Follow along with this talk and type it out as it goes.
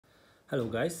Hello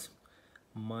guys,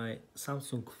 my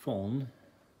Samsung phone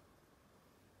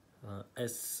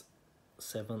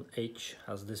S7H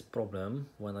has this problem.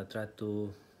 When I try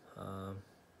to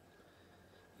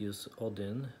use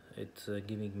Odin, it's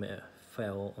giving me a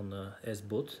fail on the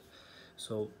Sboot.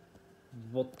 So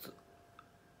what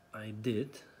I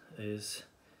did is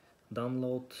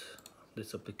download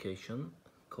this application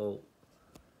called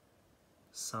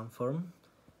Samsung,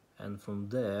 and from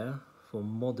there, for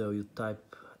model you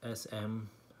type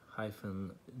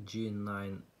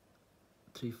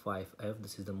SM-G935F.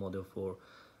 This is the model for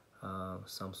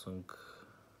Samsung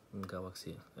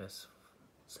Galaxy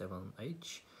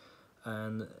S7H,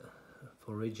 and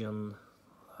for region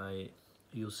I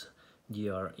use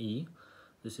GRE.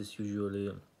 This is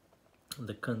usually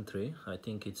the country. I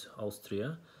think it's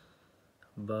Austria,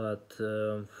 but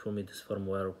for me this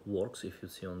firmware works. If you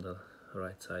see on the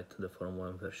right side the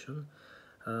firmware version,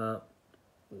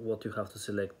 what you have to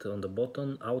select on the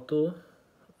button, auto,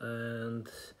 and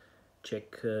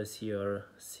check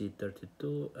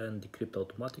CRC32 and decrypt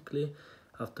automatically.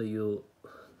 After you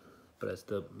press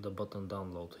the button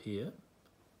download here,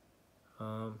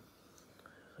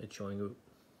 it's showing you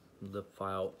the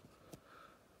file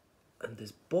in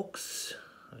this box.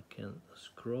 I can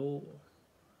scroll.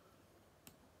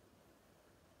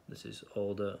 This is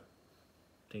all the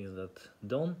things that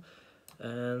done,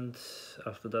 and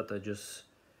after that I just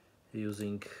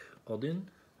using Odin.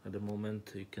 At the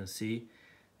moment you can see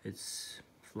it's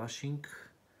flashing.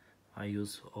 I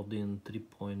use Odin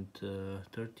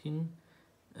 3.13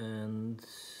 and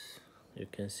you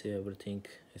can see everything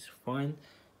is fine,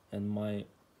 and my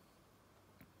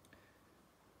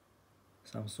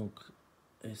Samsung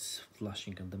is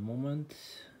flashing at the moment,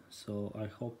 so I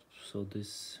hope so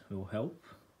this will help.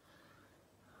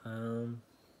 And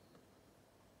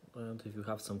if you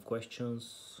have some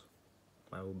questions,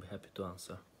 I will be happy to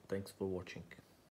answer. Thanks for watching.